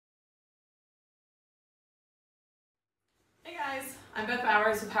Hey guys, I'm Beth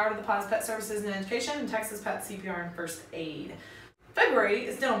Bowers with PawZ Pet Services and Education and Texas Pet CPR and First Aid. February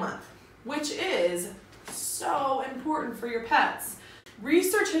is dental month, which is so important for your pets.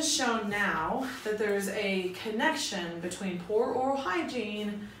 Research has shown now that there's a connection between poor oral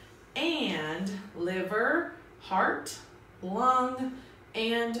hygiene and liver, heart, lung,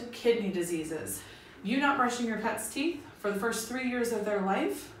 and kidney diseases. You not brushing your pet's teeth for the first 3 years of their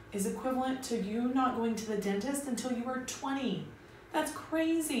life is equivalent to you not going to the dentist until you were 20. That's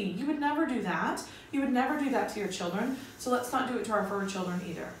crazy. You would never do that. You would never do that to your children, so let's not do it to our fur children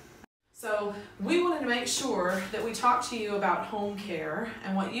either. So we wanted to make sure that we talk to you about home care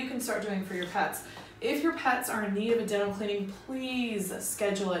and what you can start doing for your pets. If your pets are in need of a dental cleaning, please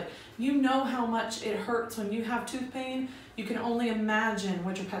schedule it. You know how much it hurts when you have tooth pain. You can only imagine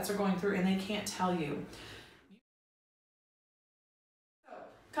what your pets are going through and they can't tell you.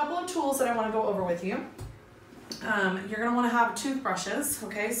 Couple of tools that I want to go over with you. You're going to want to have toothbrushes,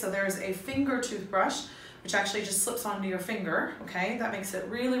 okay? So there's a finger toothbrush, which actually just slips onto your finger, okay? That makes it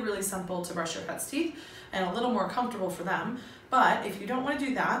really, really simple to brush your pet's teeth and a little more comfortable for them. But if you don't want to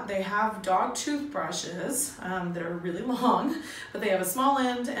do that, they have dog toothbrushes that are really long, but they have a small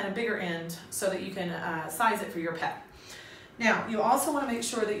end and a bigger end so that you can size it for your pet. Now, you also want to make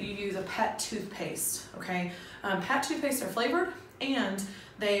sure that you use a pet toothpaste, okay? Pet toothpaste are flavored and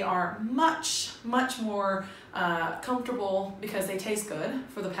they are much more comfortable because they taste good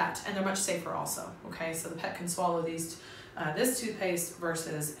for the pet and they're much safer also, okay? So the pet can swallow these, this toothpaste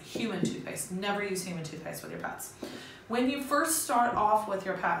versus human toothpaste. Never use human toothpaste with your pets. When you first start off with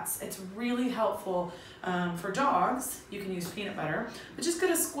your pets, it's really helpful for dogs. You can use peanut butter, but just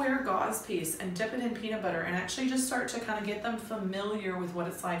get a square gauze piece and dip it in peanut butter and actually just start to kind of get them familiar with what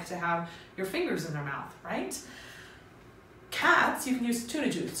it's like to have your fingers in their mouth, right? Cats, you can use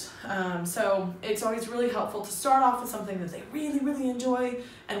tuna juice. So it's always really helpful to start off with something that they really enjoy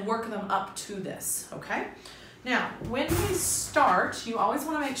and work them up to this, okay? Now, when we start, you always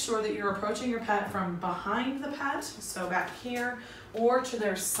want to make sure that you're approaching your pet from behind the pet, so back here, or to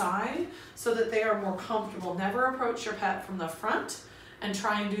their side, so that they are more comfortable. Never approach your pet from the front and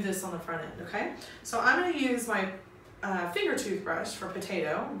try and do this on the front end, okay? So I'm going to use my finger toothbrush for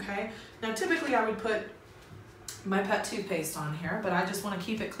Potato, okay? Now, typically I would put my pet toothpaste on here, but I just want to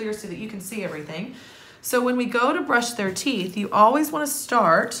keep it clear so that you can see everything. So when we go to brush their teeth, you always want to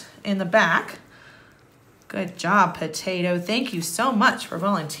start in the back. Good job, Potato. Thank you so much for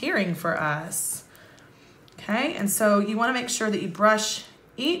volunteering for us. Okay, and so you want to make sure that you brush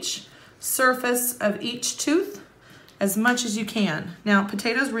each surface of each tooth as much as you can. Now,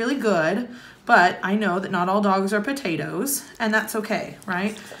 Potato's really good, but I know that not all dogs are potatoes, and that's okay,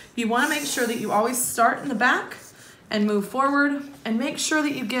 right? You want to make sure that you always start in the back and move forward, and make sure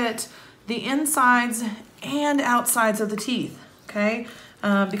that you get the insides and outsides of the teeth, okay?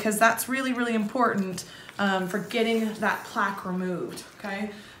 Because that's really important for getting that plaque removed,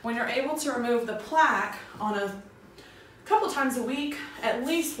 okay? When you're able to remove the plaque on a couple times a week, at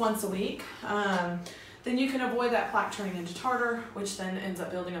least once a week, then you can avoid that plaque turning into tartar, which then ends up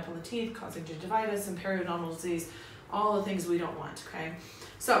building up on the teeth, causing gingivitis and periodontal disease, all the things we don't want, okay?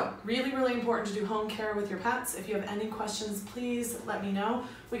 So, really important to do home care with your pets. If you have any questions, please let me know.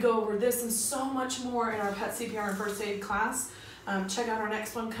 We go over this and so much more in our Pet CPR and First Aid class. Check out our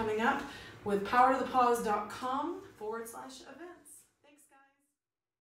next one coming up with PawZ.com/event.